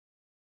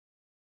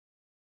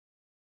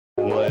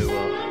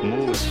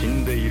もう死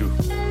んでいる。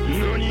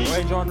何？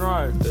 Hey, John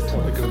Rowe. The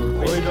topic of the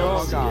We do a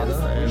podcast together,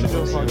 podcast. We and should do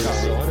a obviously I'm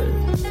podcast. excited.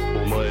 お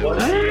前は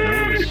もう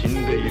死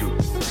んでいる。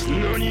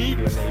何？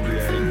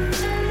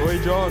 Oi,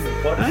 John.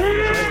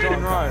 Hey,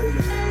 John Rowe.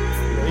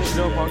 We should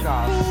do a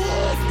podcast.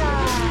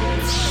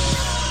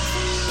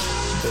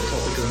 The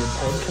topic of the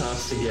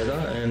podcast together,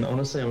 and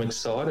honestly, I'm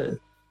excited.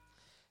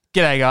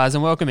 G'day guys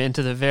and welcome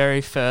into the very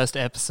first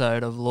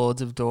episode of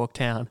Lords of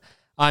Dorktown.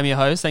 I'm your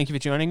host, thank you for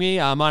joining me.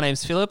 My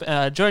name's Philip.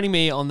 Joining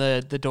me on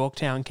the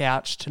Dorktown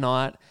couch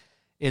tonight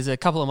is a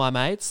couple of my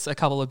mates, a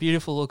couple of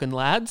beautiful looking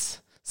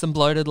lads, some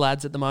bloated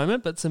lads at the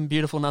moment, but some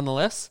beautiful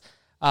nonetheless.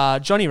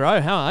 Johnny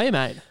Rowe, how are you,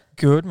 mate?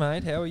 Good,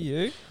 mate. How are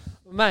you?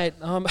 Mate,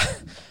 I'm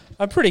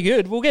pretty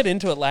good. We'll get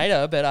into it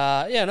later, but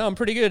I'm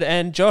pretty good.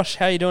 And Josh,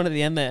 how are you doing at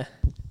the end there?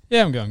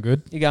 Yeah, I'm going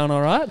good. You going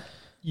all right?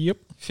 Yep.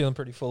 Feeling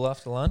pretty full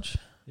after lunch.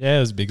 Yeah, it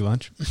was a big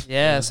lunch.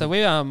 Yeah, so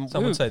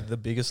Some would say the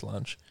biggest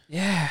lunch.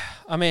 Yeah,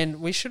 I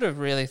mean, we should have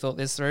really thought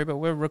this through, but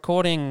we're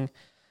recording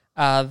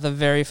the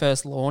very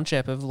first launch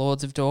ep of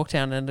Lords of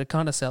Dorktown, and to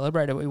kind of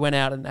celebrate it, we went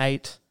out and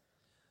ate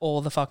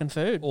all the fucking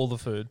food. All the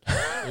food.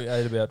 We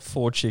ate about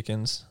 4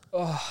 chickens,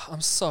 Oh,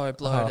 I'm so half a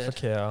bloated.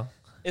 cow.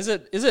 Is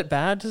it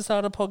bad to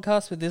start a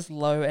podcast with this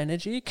low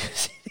energy?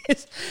 Because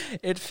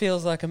it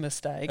feels like a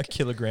mistake. A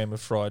kilogram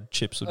of fried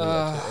chips would be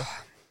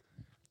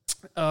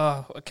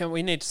okay.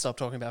 We need to stop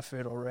talking about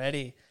food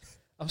already.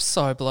 I'm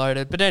so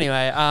bloated. But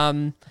anyway,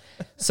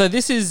 so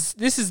this is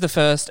the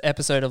first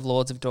episode of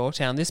Lords of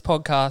Dorktown. This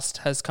podcast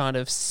has kind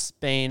of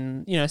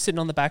been, sitting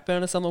on the back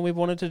burner, something we've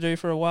wanted to do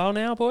for a while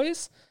now,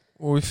 boys.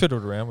 Well, we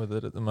fiddled around with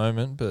it at the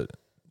moment, but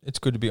it's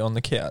good to be on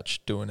the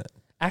couch doing it.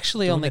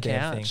 Actually Doing on the the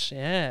damn couch,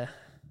 yeah.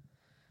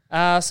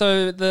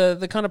 So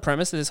the kind of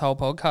premise of this whole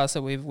podcast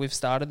that we've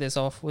started this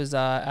off was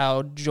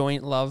our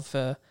joint love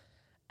for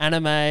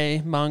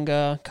anime,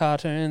 manga,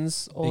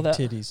 cartoons, all Big that.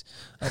 titties.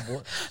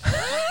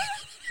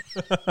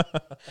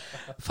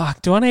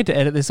 Fuck, do I need to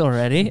edit this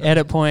already?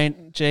 Edit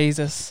point,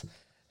 Jesus.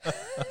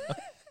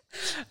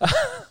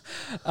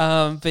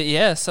 But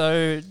yeah,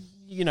 so, do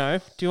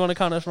you want to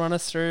kind of run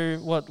us through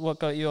what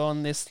got you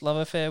on this love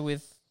affair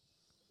with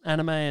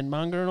anime and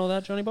manga and all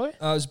that, Johnny boy?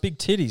 It was big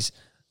titties.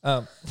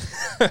 My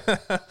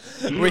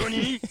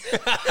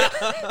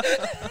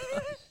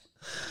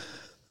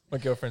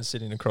girlfriend's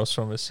sitting across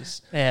from us,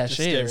 just She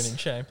staring is. in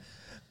shame.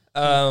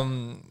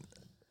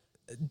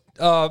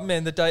 Oh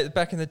man,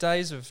 back in the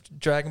days of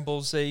Dragon Ball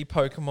Z,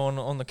 Pokemon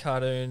on the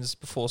cartoons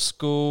before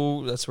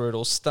school, that's where it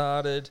all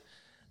started.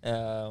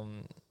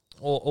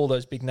 All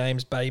those big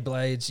names,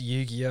 Beyblades,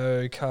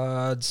 Yu-Gi-Oh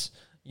cards,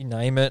 you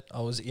name it,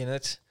 I was in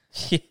it.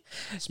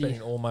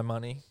 Spending all my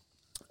money.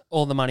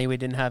 All the money we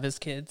didn't have as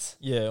kids.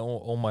 Yeah,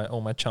 all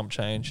my chump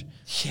change.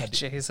 Yeah,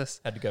 Jesus.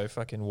 Had to go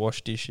fucking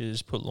wash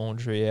dishes, put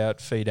laundry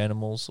out, feed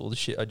animals, all the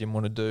shit I didn't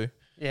want to do.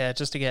 Yeah,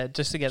 just to get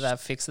that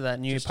fix of that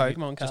new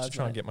Pokemon card. Just to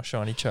try and get my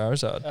shiny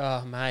Charizard.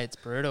 Oh, mate, it's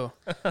brutal.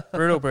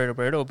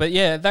 brutal. But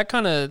yeah,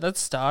 that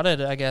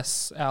started, I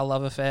guess, our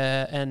love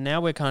affair, and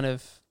now we're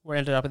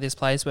ended up at this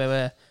place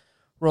where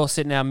we're all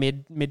sitting our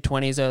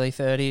mid-20s, early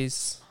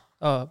 30s.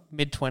 Oh,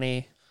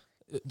 mid-20.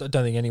 I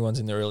don't think anyone's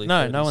in their early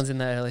 30s. No one's in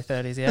their early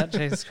 30s yet.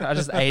 Jesus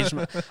Christ, I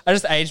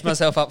just aged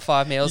myself up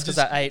 5 meals because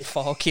I ate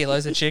 4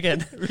 kilos of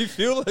chicken. We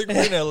feel like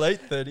we're in our late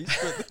 30s,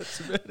 but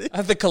that's about it. I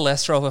have the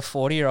cholesterol of a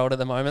 40-year-old at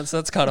the moment, so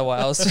that's kind of why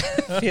I was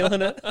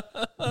feeling it.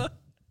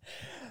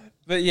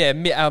 But yeah,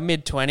 our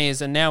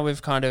mid-20s, and now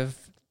we've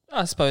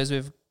I suppose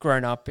we've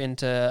grown up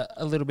into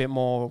a little bit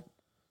more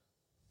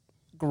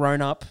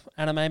grown-up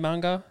anime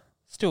manga.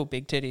 Still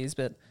big titties,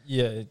 but...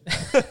 Yeah,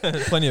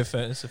 plenty of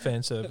fan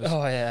service.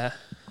 Oh, yeah.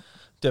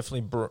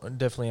 Definitely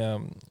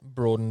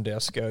broadened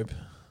our scope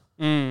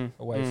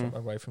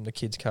away from the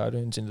kids'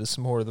 cartoons into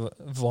some more of the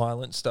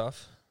violent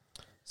stuff.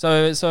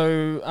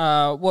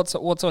 So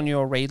what's on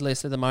your read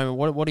list at the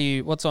moment? What are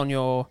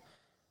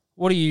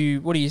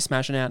you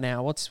smashing out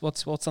now? What's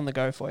on the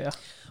go for you?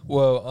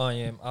 Well, I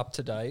am up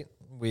to date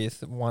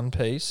with One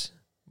Piece,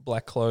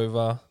 Black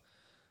Clover,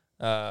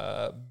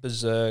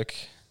 Berserk,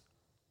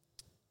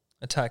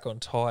 Attack on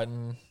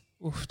Titan.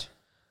 Oof.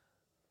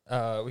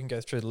 We can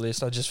go through the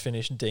list. I just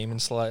finished Demon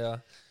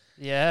Slayer.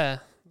 Yeah.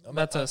 I'm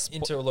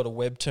into a lot of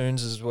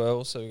webtoons as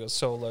well. So we've got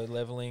Solo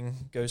Leveling,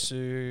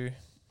 Gosu,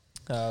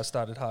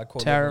 started Hardcore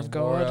Tower Leveling of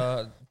God.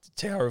 Warrior,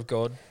 Tower of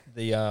God,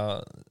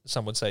 the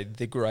some would say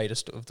the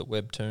greatest of the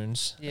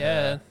webtoons.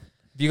 Yeah. Have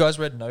you guys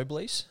read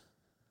Noblesse?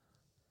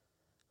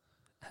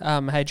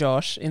 Hey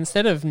Josh,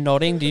 instead of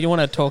nodding, do you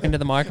want to talk into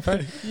the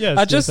microphone?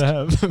 Yes, just- I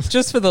have.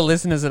 Just for the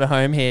listeners at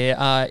home here,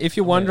 if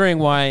you're wondering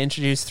why I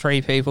introduced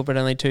 3 people but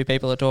only 2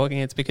 people are talking,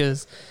 it's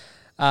because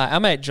our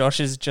mate Josh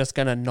is just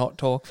going to not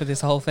talk for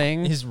this whole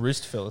thing. His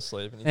wrist fell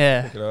asleep and he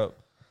Yeah. didn't pick it up.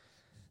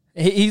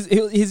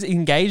 He's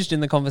engaged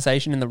in the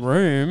conversation in the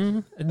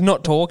room,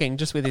 not talking,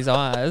 just with his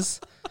eyes.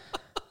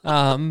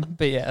 But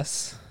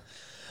yes.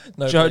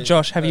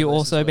 Josh, have you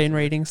also been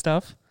reading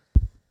stuff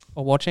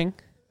or watching?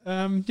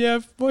 Yeah,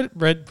 I've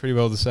read pretty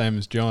well the same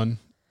as John.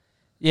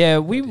 Yeah,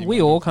 What do you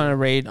we want all to kind of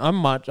read.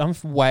 I'm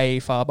way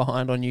far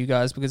behind on you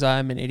guys because I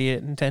am an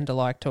idiot and tend to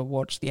like to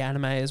watch the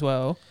anime as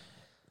well,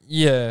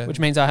 Yeah. which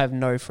means I have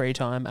no free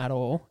time at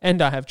all,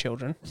 and I have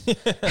children.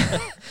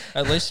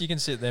 At least you can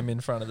sit them in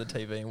front of the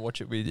TV and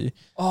watch it with you.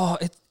 Oh,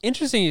 it's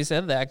interesting you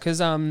said that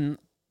because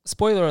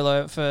spoiler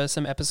alert for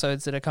some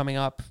episodes that are coming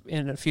up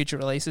in future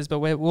releases, but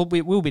we'll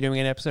be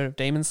doing an episode of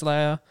Demon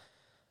Slayer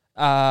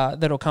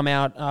that'll come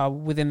out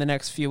within the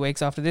next few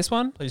weeks after this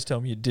one. Please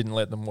tell me you didn't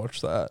let them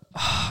watch that.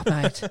 Oh,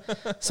 mate.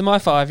 So my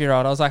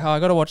 5-year-old, I was like, I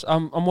got to watch.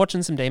 I'm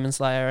watching some Demon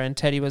Slayer, and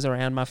Teddy was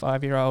around, my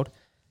 5-year-old,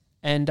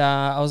 and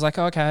I was like,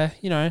 okay,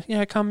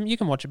 come, you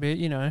can watch a bit,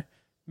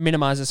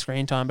 minimize the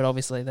screen time, but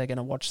obviously they're going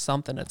to watch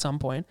something at some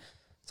point.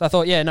 So I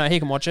thought, yeah, no, he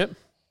can watch it.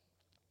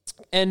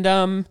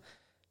 And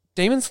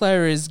Demon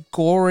Slayer is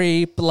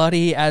gory,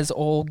 bloody as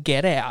all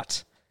get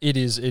out. It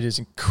is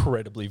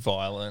incredibly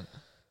violent.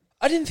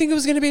 I didn't think it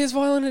was going to be as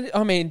violent.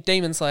 I mean,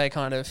 Demon Slayer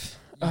kind of.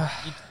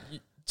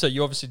 So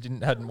you obviously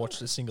hadn't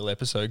watched a single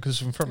episode because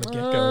from the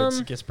get-go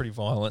it gets pretty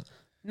violent.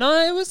 No,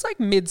 it was like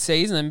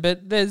mid-season,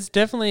 but there's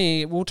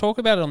definitely, we'll talk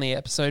about it on the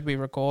episode we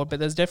record, but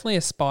there's definitely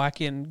a spike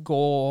in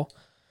gore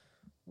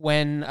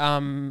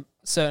when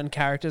certain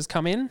characters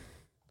come in.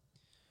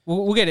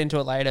 We'll get into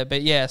it later,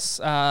 but yes,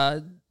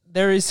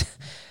 there is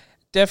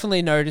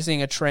definitely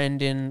noticing a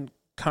trend in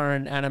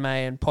current anime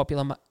and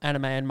popular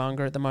anime and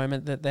manga at the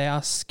moment that they are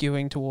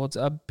skewing towards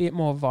a bit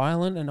more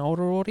violent and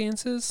older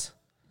audiences.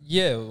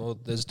 Yeah, well,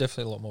 there's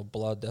definitely a lot more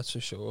blood, that's for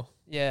sure.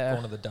 Yeah.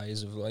 One of the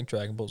days of like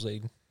Dragon Ball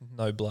Z,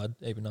 no blood,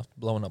 even after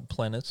blowing up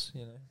planets,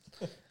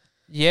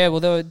 Yeah,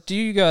 well, do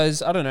you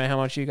guys, I don't know how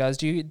much you guys,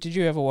 did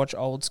you ever watch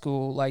old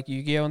school like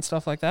Yu-Gi-Oh and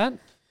stuff like that?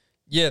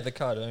 Yeah, the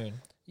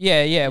cartoon.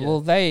 Yeah. Well,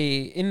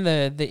 they, in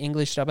the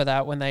English dub of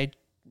that, when they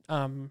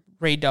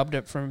redubbed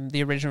it from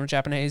the original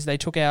Japanese, they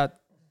took out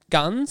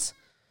guns.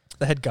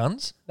 They had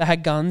guns? They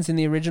had guns in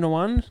the original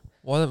one.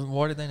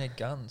 Why did they need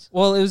guns?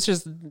 Well, it was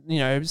just,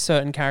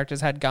 certain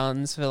characters had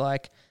guns for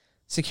like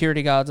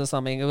security guards or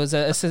something. It was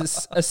a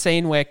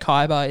scene where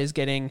Kaiba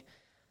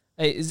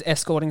is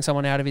escorting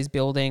someone out of his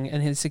building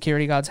and his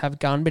security guards have a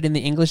gun, but in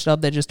the English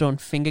dub, they're just doing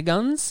finger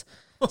guns.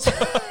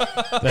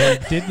 They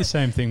did the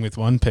same thing with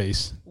One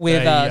Piece.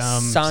 With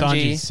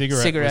Sanji's cigarette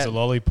was cigarette. a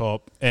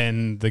lollipop,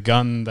 and the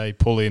gun they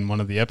pull in one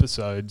of the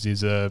episodes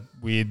is a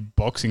weird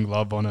boxing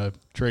glove on a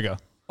trigger.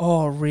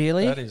 Oh,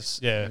 really? That is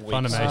weak.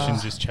 Funimation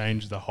just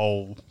changed the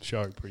whole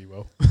show pretty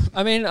well.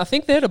 I mean, I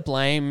think they're to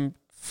blame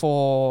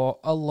for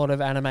a lot of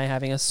anime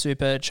having a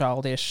super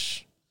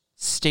childish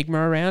stigma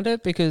around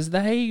it because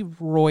they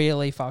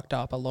royally fucked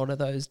up a lot of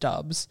those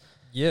dubs.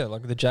 Yeah,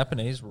 like the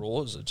Japanese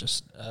raws are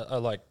just are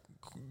like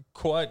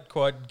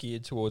quite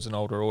geared towards an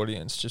older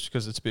audience just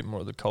because it's a bit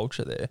more of the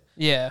culture there.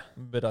 Yeah.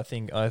 But I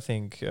think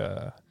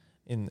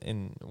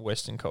in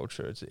Western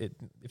culture,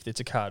 if it's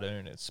a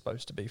cartoon, it's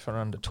supposed to be for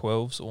under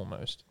 12s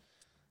almost,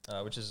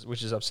 which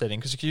is upsetting.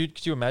 Because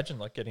could you imagine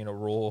like getting a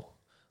raw,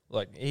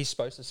 like he's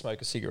supposed to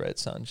smoke a cigarette,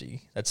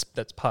 Sanji. That's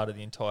part of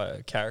the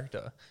entire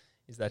character,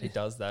 is that he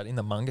does that in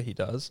the manga. He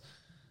does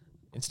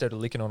instead of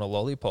licking on a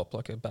lollipop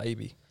like a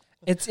baby.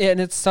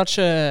 It's such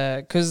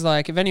a, because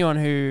like if anyone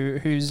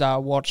who's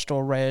watched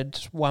or read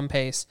One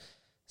Piece,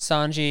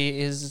 Sanji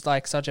is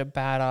like such a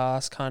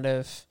badass kind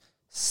of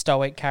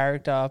stoic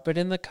character, but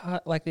in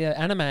the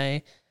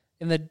anime,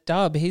 in the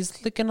dub,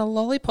 he's licking a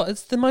lollipop.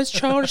 It's the most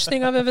childish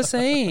thing I've ever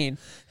seen.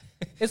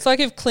 It's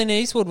like if Clint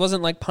Eastwood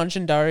wasn't like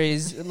punching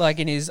durries like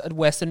in his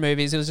Western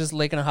movies, he was just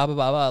licking a hubba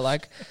bubba.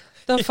 Like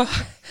the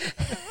fuck.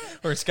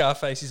 Or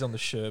Scarface, he's on the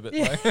sherbet.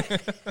 Yeah.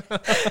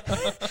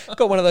 Like.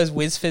 Got one of those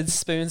Whizford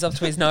spoons up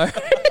to his nose.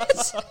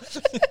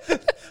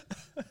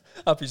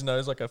 Up his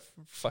nose like a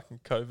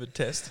fucking COVID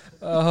test.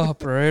 Oh,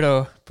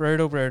 brutal.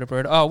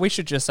 Oh, we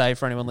should just say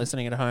for anyone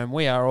listening at home,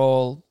 we are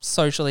all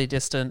socially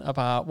distant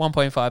apart,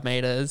 1.5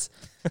 meters,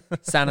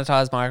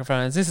 sanitized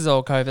microphones. This is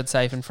all COVID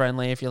safe and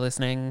friendly if you're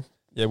listening.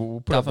 Yeah, we'll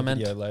put up a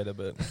video later,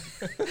 but...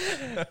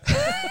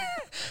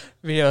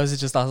 Videos are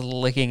just us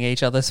licking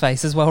each other's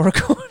faces while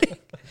recording.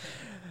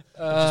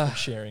 just been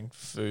sharing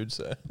food,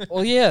 so...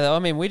 Well, yeah, I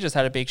mean, we just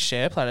had a big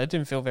share platter. It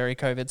didn't feel very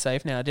COVID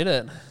safe now, did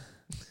it?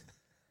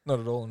 Not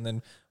at all, and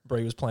then...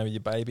 Bree was playing with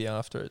your baby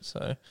after it,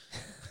 so.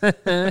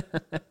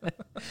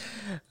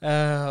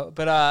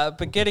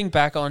 But getting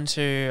back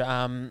onto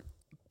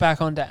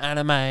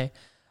anime,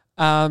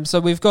 so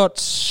we've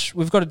got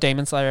a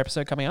Demon Slayer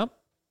episode coming up.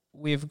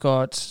 We've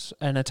got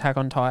an Attack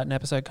on Titan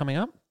episode coming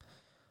up,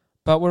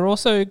 but we're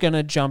also going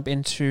to jump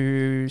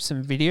into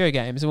some video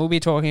games, and we'll be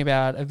talking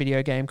about a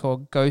video game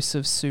called Ghosts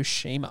of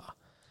Tsushima.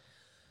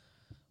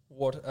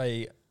 What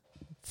a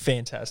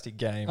fantastic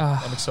game!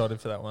 I'm excited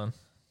for that one.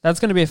 That's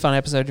going to be a fun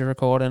episode to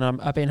record, and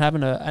I've been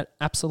having an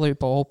absolute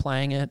ball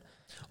playing it.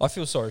 I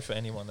feel sorry for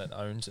anyone that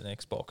owns an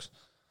Xbox.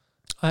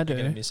 I do.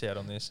 You're going to miss out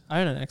on this.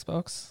 I own an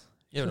Xbox.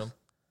 You have it on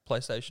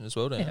PlayStation as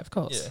well, don't you? Yeah, of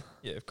course.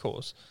 Yeah, of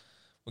course.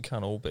 We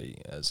can't all be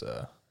as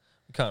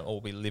We can't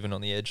all be living on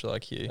the edge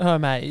like you. Oh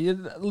mate,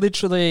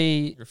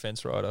 literally You're a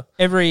fence rider.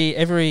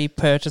 every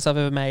purchase I've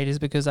ever made is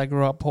because I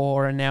grew up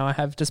poor and now I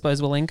have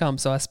disposable income,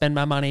 so I spend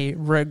my money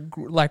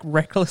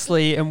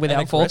recklessly and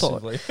without forethought.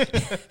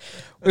 aggressively.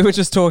 We were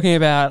just talking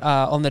about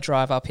on the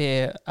drive up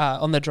here,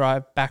 on the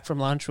drive back from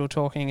lunch, we were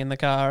talking in the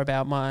car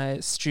about my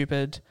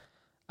stupid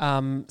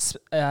online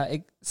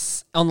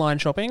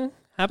shopping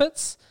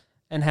habits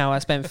and how I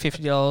spent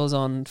 $50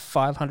 on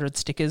 500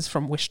 stickers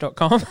from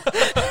Wish.com.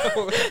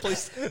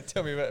 Please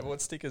tell me about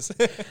what stickers.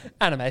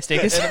 Anime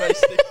stickers. Anime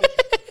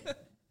stickers.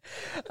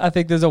 I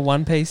think there's a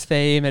One Piece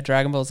theme, a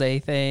Dragon Ball Z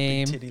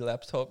theme. Titty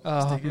laptop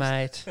Oh, stickers.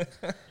 mate.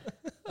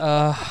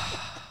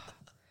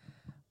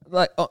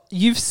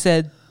 You've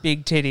said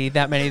big titty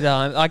that many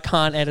times. I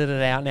can't edit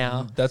it out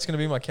now. That's going to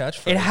be my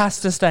catchphrase. It has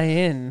to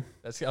stay in.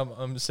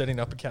 I'm setting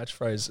up a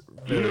catchphrase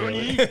very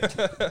early.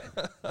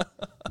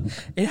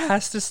 It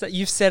has to stay.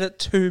 You've said it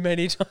too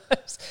many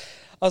times.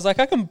 I was like,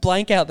 I can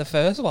blank out the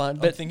first one,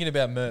 I'm but thinking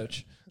about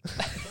merch.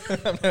 I'm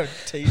going to have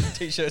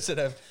t-shirts that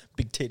have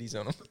big titties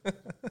on them.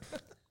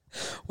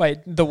 wait,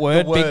 the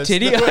word The big words,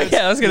 titty? the words,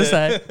 Yeah, I was going to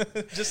yeah.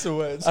 say. Just the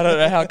words. I don't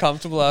know how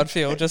comfortable I'd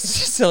feel just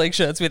selling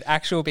shirts with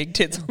actual big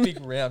tits on.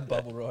 Big round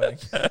bubble writing.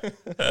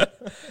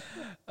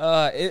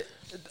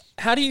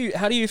 How do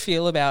you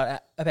feel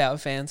about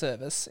fan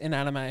service in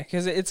anime?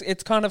 Because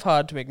it's kind of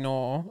hard to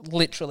ignore,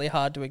 literally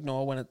hard to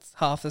ignore when it's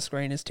half the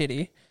screen is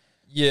titty.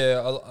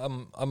 Yeah,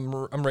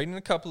 I'm reading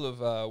a couple of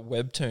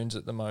webtoons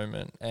at the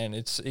moment, and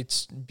it's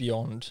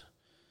beyond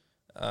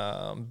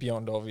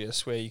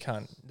obvious where you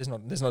can't. There's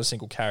not a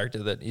single character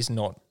that is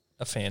not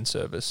a fan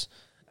service,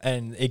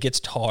 and it gets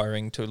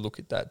tiring to look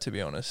at that, to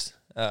be honest.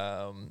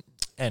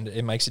 And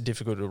it makes it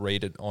difficult to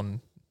read it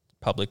on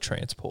public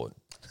transport.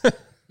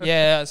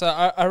 Yeah, so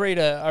I read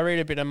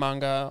a bit of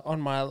manga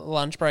on my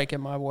lunch break at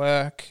my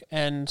work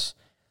and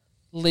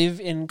live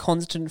in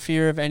constant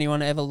fear of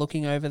anyone ever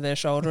looking over their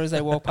shoulder as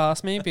they walk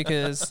past me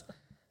because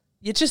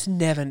you just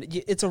never.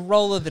 It's a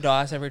roll of the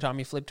dice every time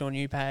you flip to a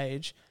new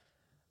page.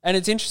 And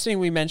it's interesting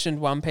we mentioned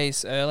One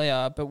Piece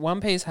earlier, but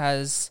One Piece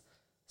has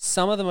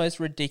some of the most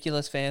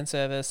ridiculous fan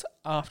service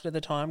after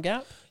the time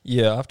gap.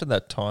 Yeah, after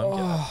that time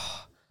gap.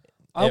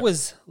 I Yeah.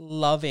 was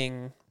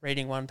loving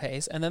reading One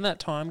Piece, and then that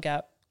time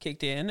gap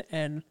kicked in,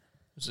 and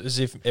It's as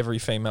if every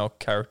female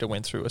character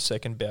went through a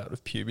second bout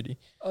of puberty.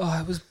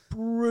 it was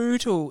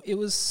brutal. It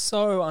was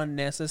so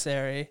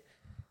unnecessary.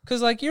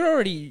 Because like you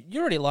already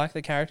like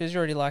the characters, you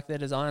already like their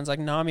designs. Like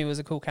Nami was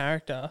a cool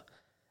character,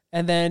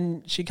 and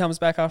then she comes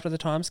back after the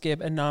time skip,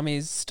 and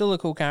Nami's still a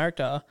cool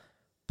character,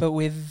 but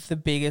with the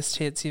biggest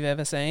hits you've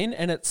ever seen,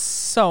 and it's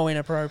so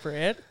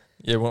inappropriate.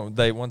 Yeah,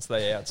 once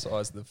they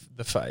outsize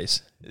the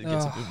face, it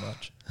gets a bit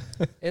much.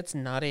 It's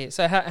nutty.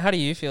 So how do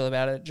you feel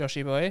about it,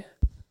 Joshy boy?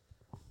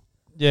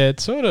 Yeah, it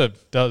sort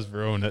of does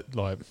ruin it.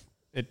 Like,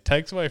 it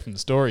takes away from the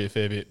story a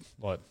fair bit.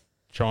 Like,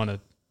 trying to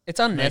It's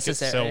make it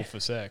unnecessary. sell for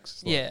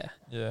sex. Like, Yeah.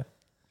 Yeah.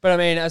 But I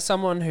mean, as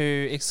someone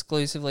who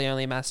exclusively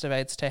only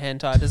masturbates to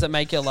hentai, does it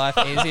make your life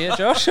easier,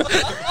 Josh? it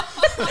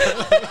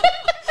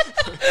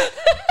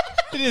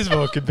is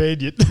more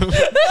convenient.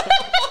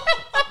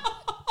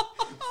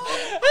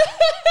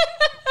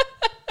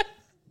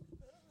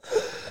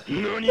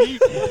 NANI?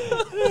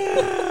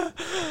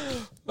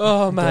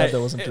 Oh, Glad mate.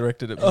 that wasn't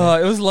directed at me. Oh,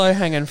 it was low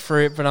hanging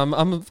fruit, but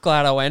I'm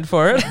glad I went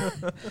for it.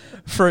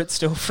 Fruit's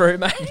still fruit,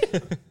 mate.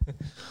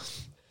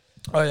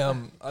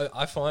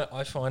 I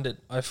find it.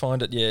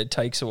 Yeah, it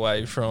takes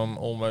away from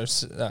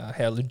almost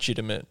how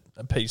legitimate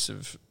a piece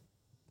of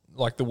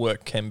like the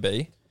work can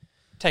be.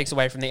 Takes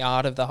away from the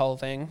art of the whole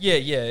thing. Yeah.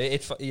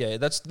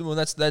 That's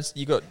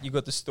you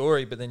got the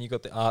story, but then you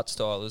got the art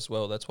style as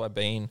well. That's why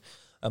being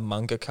a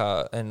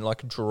mangaka and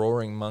like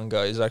drawing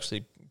manga is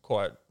actually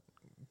quite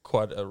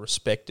a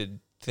respected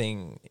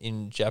thing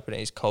in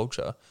Japanese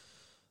culture.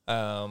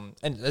 And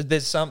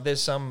there's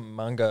some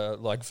manga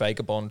like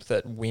Vagabond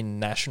that win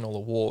national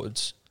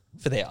awards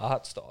for their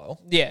art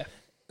style. Yeah.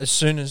 As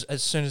soon as it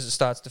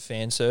starts to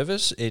fan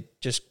service,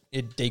 it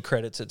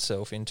decredits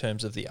itself in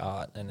terms of the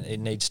art, and it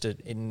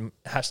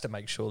has to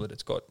make sure that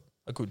it's got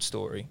a good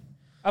story.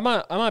 I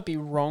might be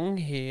wrong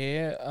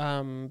here,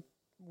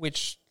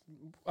 which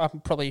I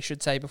probably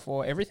should say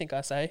before everything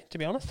I say, to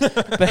be honest.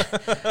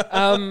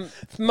 But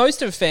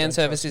most of fan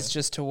service is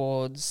just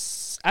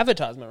towards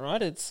advertisement,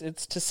 right? It's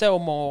to sell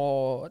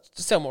more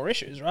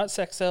issues, right?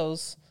 Sex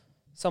sells.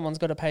 Someone's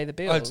got to pay the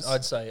bills.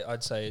 I'd say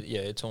yeah.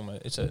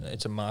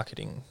 It's a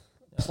marketing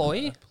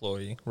Ploy?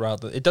 ploy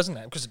rather. It doesn't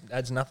because it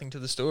adds nothing to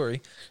the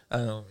story.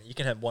 You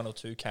can have one or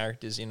two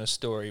characters in a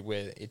story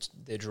where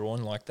they're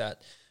drawn like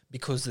that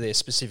because they're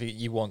specific.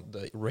 You want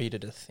the reader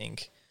to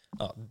think,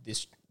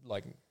 this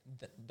like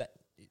that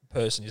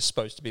person is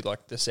supposed to be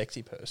like the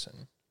sexy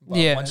person. But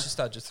Yeah. once you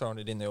start just throwing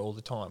it in there all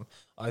the time,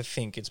 I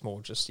think it's more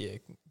just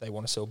they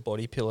want to sell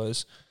body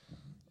pillows.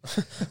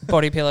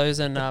 Body pillows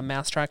and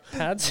mouse track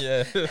pads.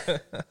 Yeah.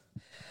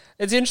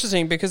 It's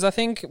interesting because I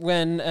think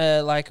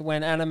I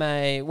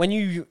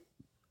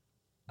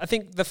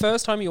think the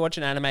first time you watch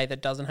an anime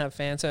that doesn't have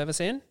fan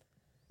service in,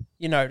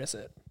 you notice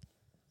it.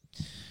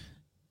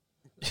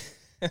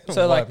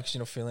 So Why? like, Because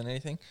you're not feeling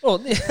anything. well,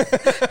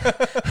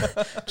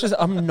 just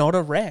I'm not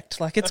erect.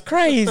 Like it's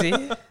crazy.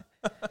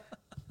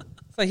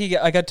 It's like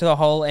I got to the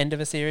whole end of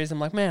a series. I'm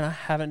like, man, I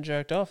haven't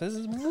jerked off. This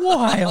is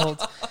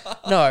wild.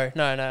 No.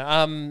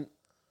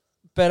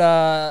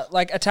 But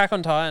like Attack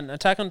on Titan.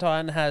 Attack on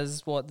Titan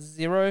has what,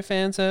 0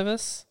 fan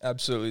service?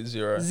 Absolutely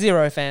zero.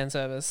 0 fan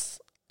service.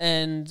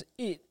 And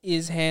it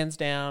is hands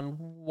down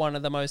one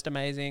of the most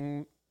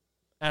amazing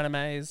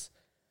animes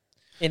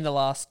in the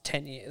last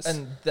 10 years.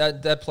 And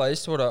that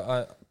plays to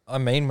what I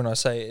mean when I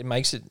say it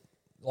makes it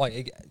like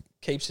it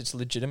keeps its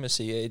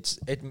legitimacy. It's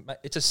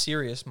a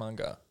serious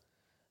manga.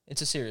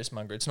 It's a serious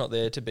manga. It's not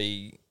there to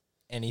be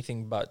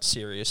anything but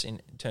serious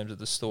in terms of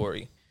the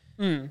story.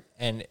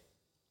 And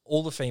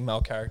all the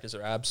female characters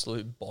are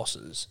absolute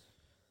bosses.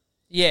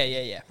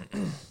 Yeah.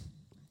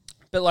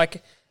 But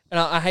like, and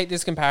I hate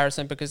this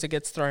comparison because it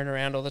gets thrown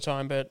around all the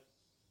time, but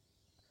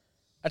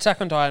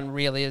Attack on Titan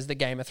really is the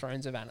Game of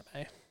Thrones of anime.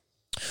 I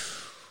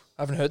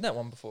haven't heard that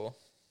one before.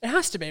 It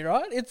has to be,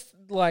 right? It's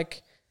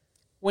like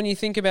when you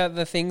think about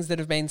the things that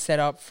have been set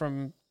up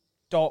from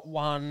dot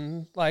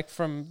one, like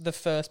from the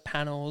first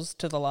panels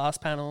to the last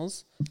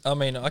panels. I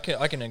mean, I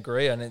can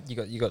agree. And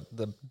you got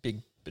the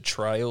big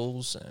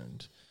betrayals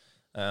and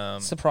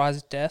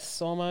Surprise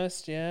deaths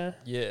almost, yeah.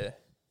 Yeah,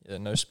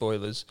 no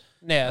spoilers.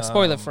 Yeah,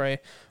 spoiler free.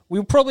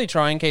 We'll probably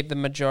try and keep the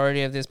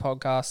majority of this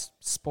podcast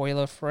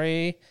spoiler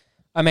free.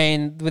 I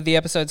mean, with the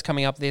episodes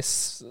coming up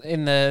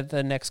in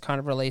the next kind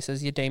of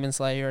releases, your Demon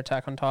Slayer,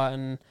 Attack on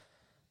Titan,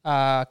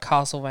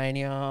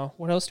 Castlevania.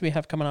 What else do we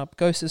have coming up?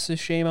 Ghost of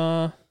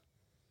Tsushima.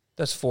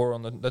 That's four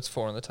on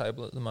the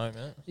table at the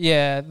moment.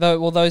 Yeah,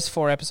 those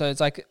 4 episodes,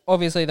 like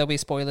obviously there'll be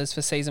spoilers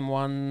for season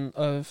 1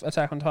 of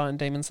Attack on Titan,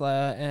 Demon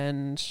Slayer,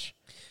 and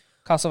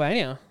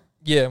Castlevania.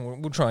 Yeah,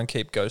 we'll try and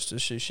keep Ghost of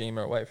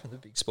Tsushima away from the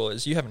big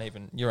spoilers.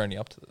 You're only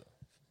up to the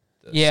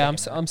yeah,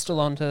 second I'm still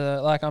on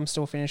to I'm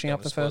still finishing Don't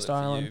up the spoil it first for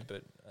island. you,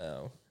 but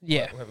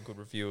Yeah. we'll have a good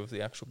review of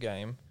the actual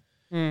game.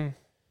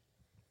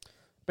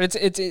 But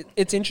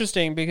it's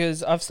interesting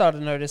because I've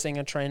started noticing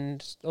a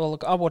trend. Well,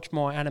 look, I watch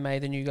more anime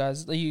than you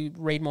guys. You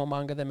read more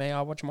manga than me.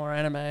 I watch more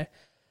anime.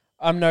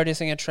 I'm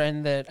noticing a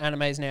trend that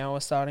animes now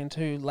are starting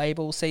to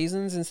label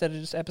seasons instead of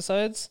just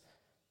episodes.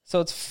 So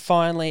it's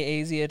finally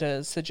easier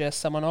to suggest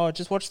someone,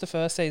 just watch the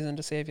first season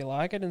to see if you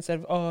like it,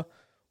 instead of,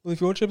 well, if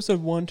you watch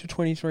episode 1 to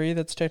 23,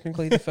 that's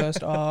technically the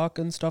first arc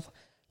and stuff.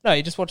 No,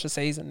 you just watch the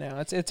season now.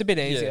 It's a bit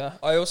easier.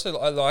 Yeah. I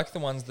like the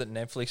ones that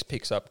Netflix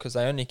picks up because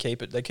they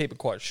keep it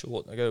quite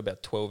short. They go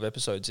about 12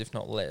 episodes, if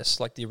not less.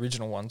 Like the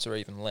original ones are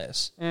even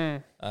less.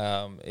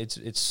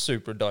 It's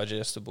super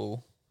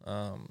digestible.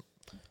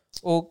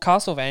 Well,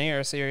 Castlevania,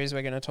 a series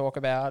we're going to talk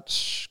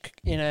about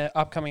in an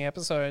upcoming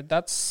episode,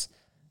 that's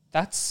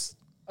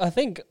I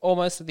think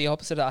almost the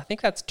opposite. I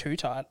think that's too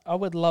tight. I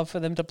would love for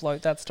them to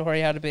bloat that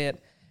story out a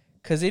bit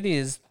because it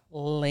is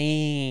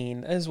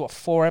lean. There's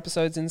 4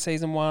 episodes in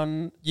season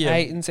 1,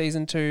 8 in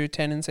season 2,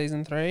 10 in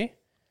season 3.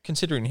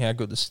 Considering how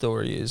good the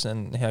story is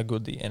and how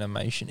good the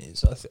animation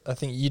is, I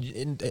think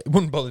it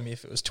wouldn't bother me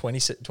if it was 20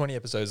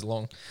 episodes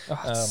long.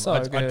 It's so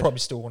I'd good. probably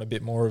still want a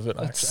bit more of it.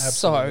 It's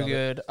so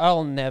good.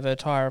 I'll never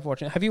tire of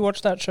watching it. Have you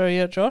watched that show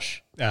yet,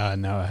 Josh? No,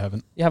 I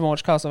haven't. You haven't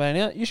watched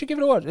Castlevania? You should give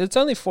it a watch. It's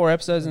only 4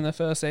 episodes in the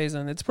first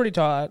season. It's pretty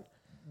tight.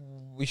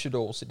 We should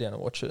all sit down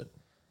and watch it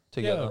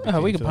together. Yeah,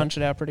 We could punch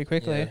it out pretty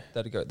quickly.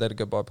 Yeah, that'd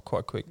go by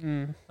quite quick.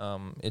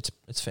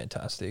 It's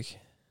fantastic.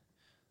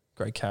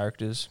 Great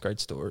characters,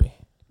 great story.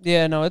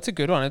 Yeah, no, it's a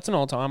good one. It's an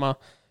all-timer.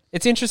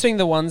 It's interesting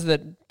the ones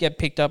that get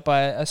picked up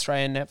by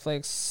Australian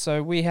Netflix.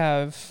 So we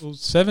have... Well,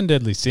 Seven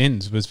Deadly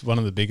Sins was one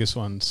of the biggest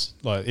ones.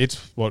 Like, it's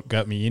what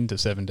got me into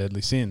Seven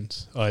Deadly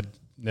Sins. I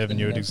never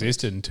knew it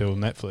existed until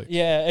Netflix.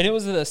 Yeah, and it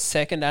was the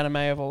second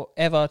anime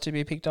ever to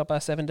be picked up by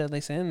Seven Deadly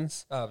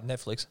Sins.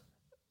 Netflix.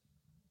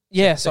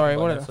 Yeah, Second sorry,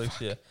 by whatever.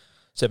 Netflix, yeah.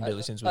 Seven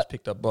Deadly Sins was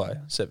picked up by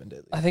Seven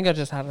Deadly. I think I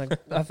just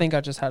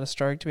had a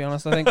stroke, to be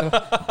honest.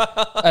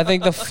 I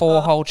think the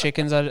 4 whole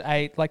chickens I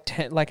ate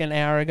like an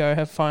hour ago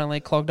have finally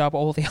clogged up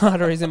all the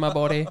arteries in my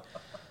body.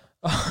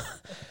 not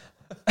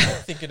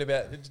thinking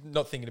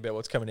about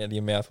what's coming out of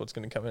your mouth, what's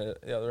going to come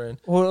out the other end.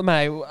 Well,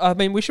 mate, I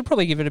mean, we should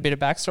probably give it a bit of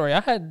backstory.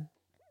 I had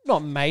not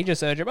major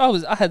surgery,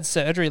 but I had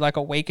surgery like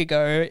a week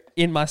ago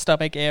in my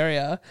stomach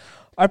area.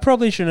 I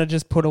probably shouldn't have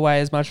just put away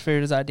as much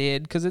food as I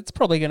did because it's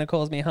probably going to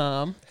cause me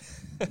harm.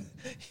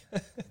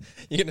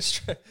 You're gonna,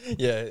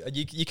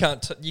 you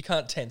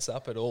can't tense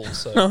up at all.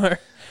 So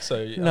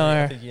No.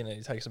 I think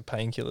you take some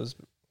painkillers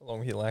along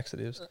with your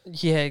laxatives.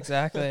 Yeah,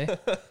 exactly.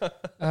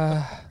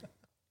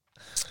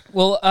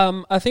 Well,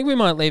 I think we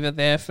might leave it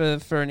there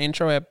for an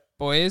intro,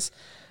 boys.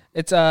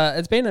 It's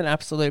been an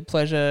absolute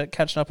pleasure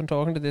catching up and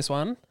talking to this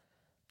one.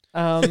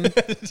 Yeah,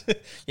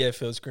 it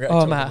feels great.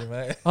 Oh, talking to you,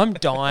 mate. I'm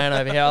dying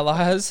over here.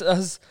 Like,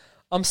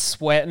 I'm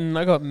sweating.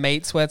 I got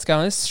meat sweats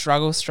going. It's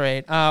struggle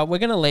street. We're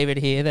going to leave it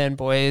here then,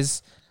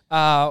 boys.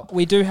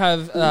 We do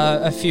have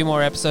a few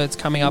more episodes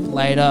coming up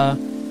later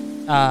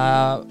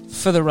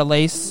for the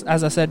release.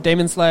 As I said,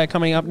 Demon Slayer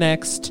coming up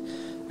next.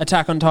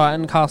 Attack on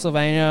Titan,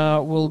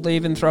 Castlevania. We'll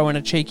even throw in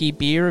a cheeky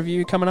beer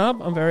review coming up.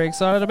 I'm very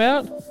excited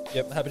about.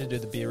 Yep, happy to do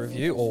the beer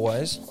review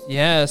always.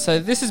 Yeah, so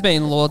this has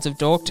been Lords of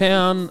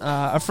Dorktown,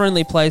 a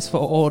friendly place for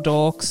all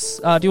dorks.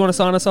 Do you want to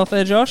sign us off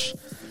there, Josh?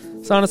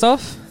 Sign us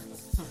off?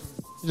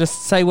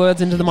 Just say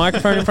words into the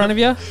microphone in front of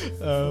you.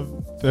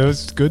 That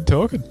was good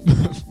talking.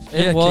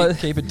 Yeah, was,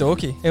 keep it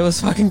dorky. it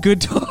was fucking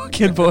good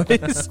talking, boys.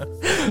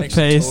 Thanks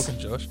Peace. for talking,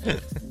 Josh.